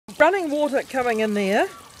running water coming in there,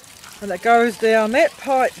 and it goes down that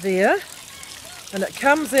pipe there, and it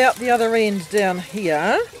comes out the other end down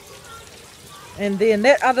here, and then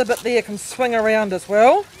that other bit there can swing around as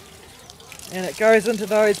well, and it goes into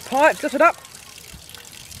those pipes. Lift it up.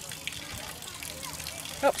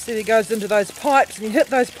 Oops, there it goes into those pipes, and you hit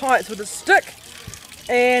those pipes with a stick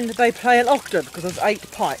and they play an octave because there's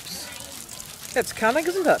 8 pipes. That's cunning,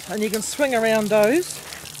 isn't it? And you can swing around those,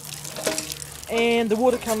 and the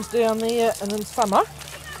water comes down there, and in summer,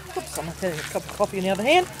 oops, I'm having a cup of coffee in the other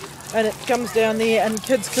hand, and it comes down there and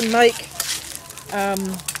kids can make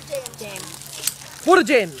water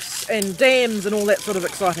jams and dams and all that sort of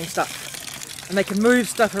exciting stuff. And they can move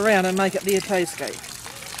stuff around and make it their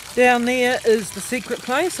playscape. Down there is the secret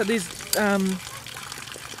place, so these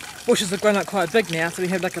bushes have grown up quite big now, so we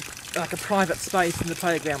have like a private space in the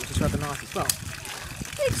playground, which is rather nice as well.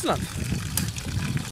 Excellent.